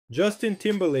Justin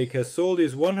Timberlake has sold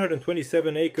his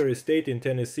 127-acre estate in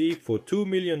Tennessee for $2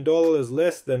 million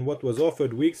less than what was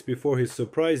offered weeks before his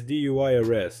surprise DUI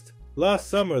arrest. Last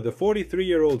summer, the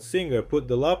 43-year-old singer put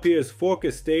the Lapierre's Fork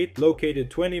estate, located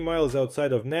 20 miles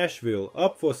outside of Nashville,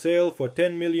 up for sale for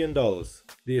 $10 million.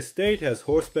 The estate has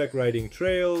horseback riding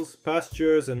trails,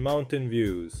 pastures, and mountain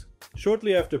views.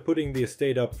 Shortly after putting the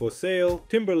estate up for sale,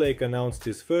 Timberlake announced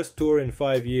his first tour in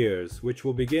 5 years, which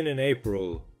will begin in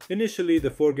April. Initially,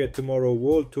 the Forget Tomorrow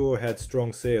World Tour had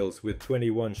strong sales, with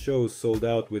 21 shows sold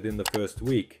out within the first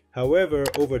week. However,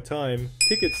 over time,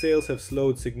 ticket sales have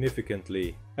slowed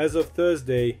significantly. As of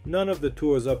Thursday, none of the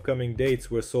tour's upcoming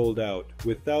dates were sold out,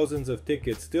 with thousands of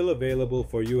tickets still available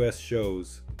for US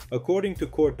shows. According to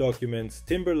court documents,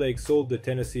 Timberlake sold the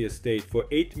Tennessee estate for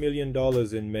 $8 million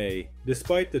in May.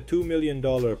 Despite the $2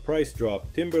 million price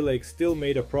drop, Timberlake still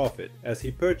made a profit, as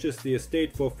he purchased the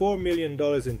estate for $4 million in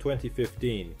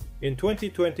 2015. In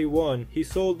 2021, he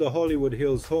sold the Hollywood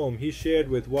Hills home he shared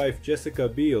with wife Jessica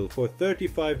Biel for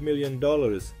 $35 million,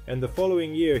 and the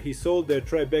following year he sold their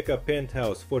Tribeca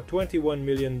penthouse for $21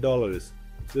 million.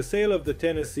 The sale of the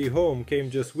Tennessee home came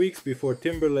just weeks before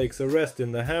Timberlake's arrest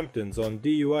in the Hamptons on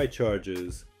DUI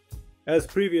charges. As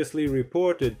previously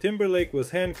reported, Timberlake was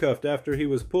handcuffed after he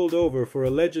was pulled over for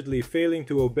allegedly failing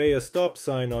to obey a stop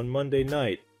sign on Monday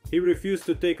night. He refused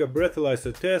to take a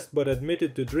breathalyzer test but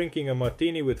admitted to drinking a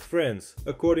martini with friends,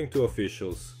 according to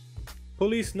officials.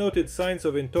 Police noted signs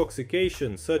of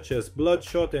intoxication such as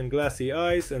bloodshot and glassy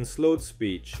eyes and slowed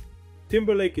speech.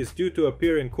 Timberlake is due to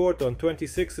appear in court on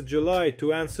 26 July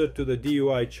to answer to the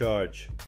DUI charge.